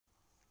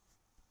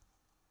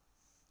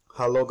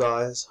Hello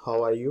guys,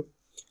 how are you?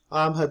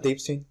 I'm Hardeep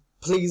Singh.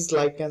 Please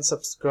like and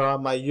subscribe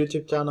my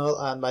YouTube channel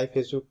and my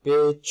Facebook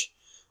page.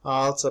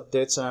 IELTS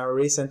updates and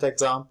recent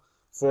exam.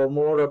 For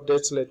more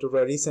updates related to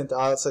recent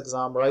IELTS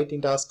exam,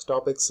 writing task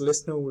topics,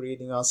 listening,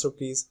 reading answer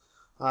keys,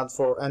 and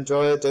for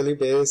enjoy a daily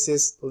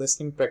basis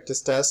listening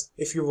practice test.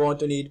 If you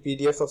want to need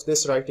PDF of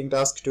this writing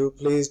task too,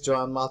 please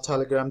join my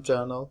Telegram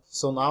channel.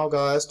 So now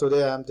guys,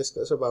 today I am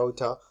discussing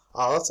about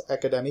IELTS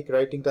academic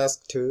writing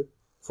task 2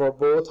 for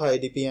both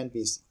IDP and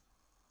BC.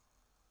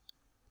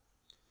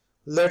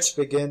 Let's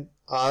begin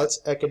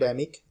IELTS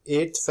Academic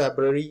 8th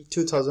February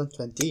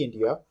 2020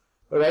 India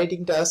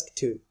Writing Task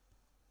 2.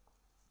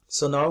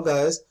 So now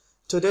guys,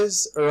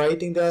 today's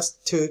Writing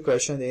Task 2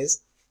 question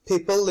is: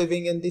 people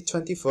living in the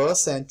 21st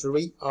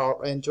century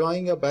are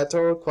enjoying a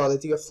better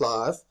quality of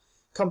life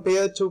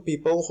compared to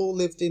people who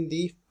lived in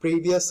the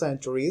previous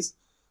centuries.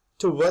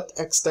 To what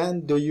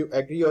extent do you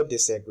agree or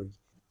disagree?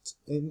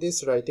 In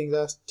this Writing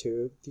Task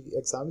 2, the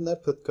examiner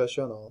put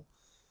question on: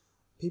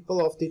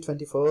 people of the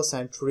 21st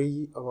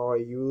century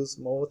use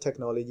more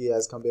technology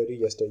as compared to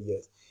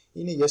yesteryear.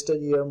 In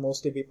yesteryear,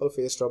 mostly people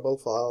face trouble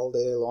while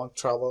they long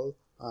travel,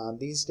 and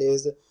these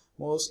days,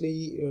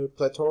 mostly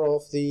plethora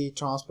of the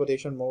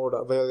transportation mode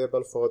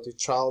available for the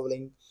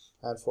traveling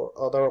and for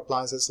other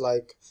appliances.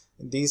 Like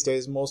these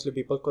days, mostly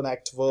people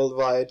connect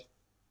worldwide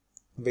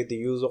with the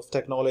use of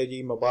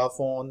technology, mobile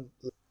phone.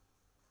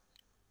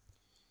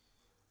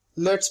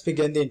 Let's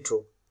begin the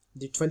intro.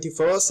 The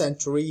 21st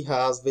century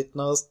has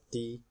witnessed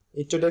the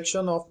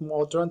introduction of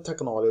modern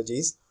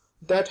technologies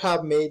that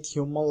have made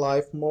human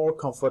life more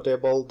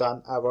comfortable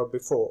than ever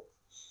before.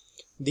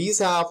 These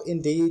have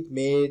indeed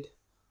made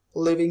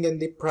living in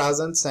the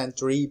present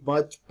century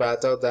much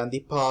better than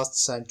the past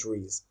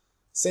centuries,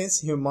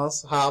 since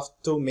humans have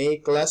to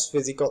make less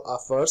physical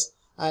efforts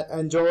and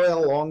enjoy a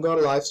longer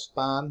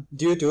lifespan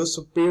due to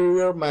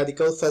superior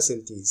medical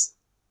facilities.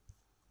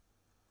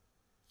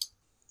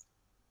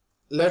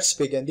 Let's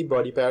begin the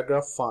body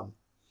paragraph 1.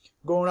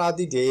 Gone are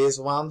the days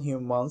when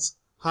humans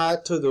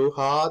had to do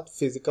hard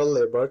physical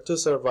labor to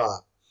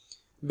survive.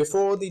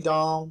 Before the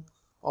dawn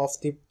of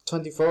the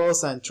 21st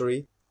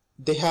century,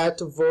 they had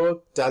to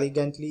work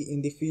diligently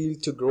in the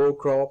field to grow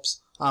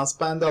crops and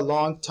spend a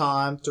long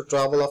time to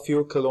travel a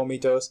few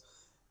kilometers.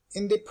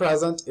 In the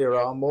present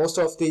era, most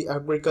of the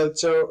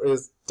agriculture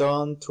is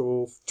done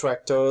through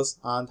tractors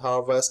and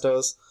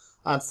harvesters,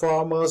 and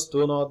farmers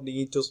do not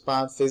need to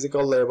spend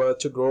physical labor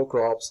to grow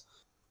crops.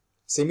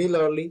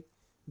 Similarly,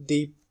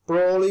 the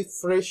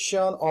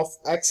proliferation of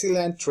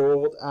excellent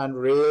road and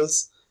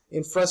rails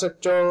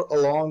infrastructure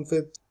along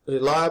with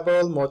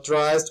reliable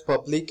motorized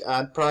public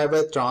and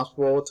private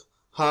transport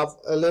have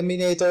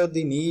eliminated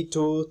the need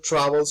to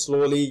travel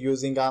slowly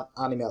using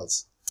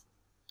animals.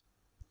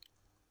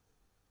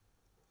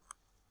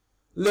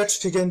 Let's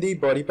begin the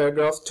body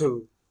paragraph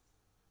 2.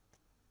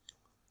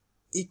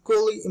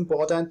 Equally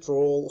important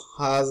role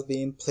has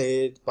been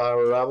played by a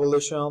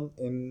revolution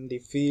in the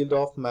field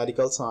of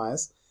medical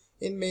science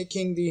in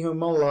making the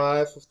human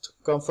life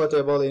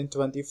comfortable in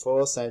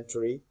 21st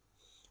century.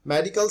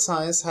 Medical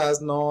science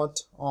has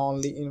not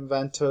only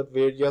invented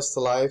various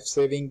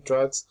life-saving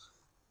drugs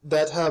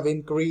that have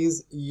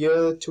increased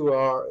year to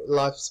our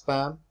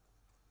lifespan,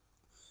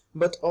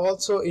 but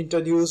also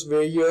introduced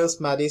various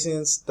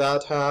medicines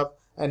that have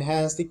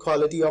enhanced the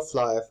quality of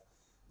life.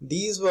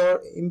 These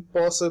were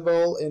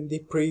impossible in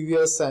the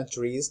previous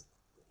centuries.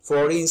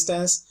 For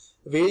instance,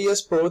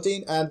 various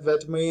protein and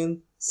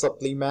vitamin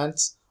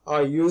supplements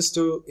are used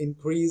to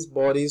increase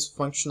body's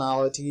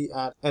functionality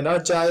and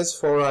energize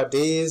for a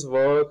day's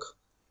work.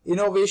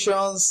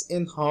 Innovations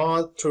in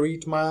heart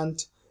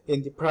treatment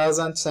in the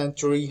present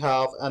century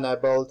have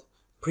enabled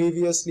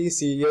previously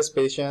serious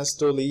patients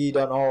to lead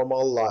a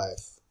normal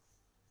life.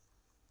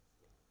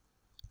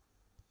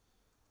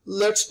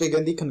 Let's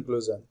begin the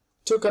conclusion.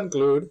 To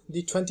conclude,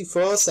 the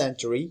 21st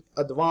century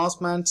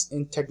advancements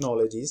in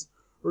technologies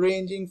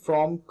ranging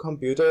from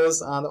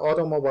computers and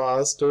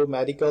automobiles to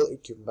medical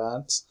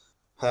equipment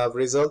have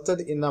resulted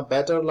in a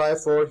better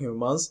life for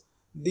humans.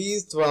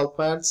 These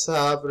developments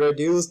have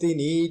reduced the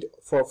need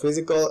for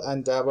physical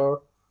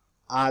endeavor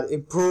and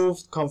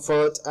improved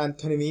comfort and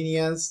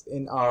convenience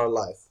in our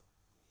life.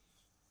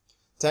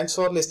 Thanks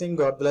for listening.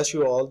 God bless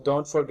you all.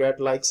 Don't forget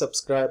like,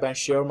 subscribe and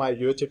share my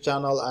YouTube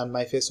channel and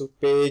my Facebook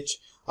page.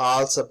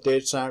 IELTS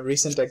updates and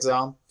recent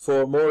exam.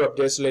 For more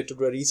updates related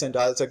to recent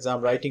IELTS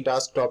exam, writing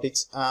task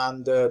topics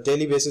and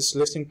daily basis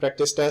listening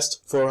practice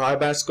test for high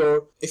band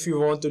score. If you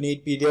want to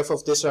need PDF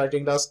of this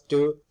writing task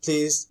too,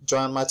 please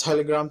join my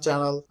Telegram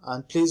channel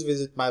and please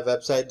visit my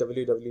website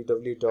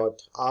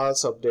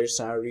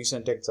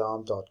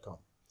www.ieltsupdatesandrecentexam.com.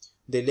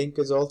 The link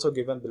is also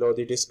given below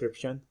the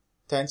description.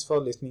 Thanks for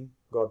listening.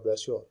 God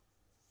bless you all.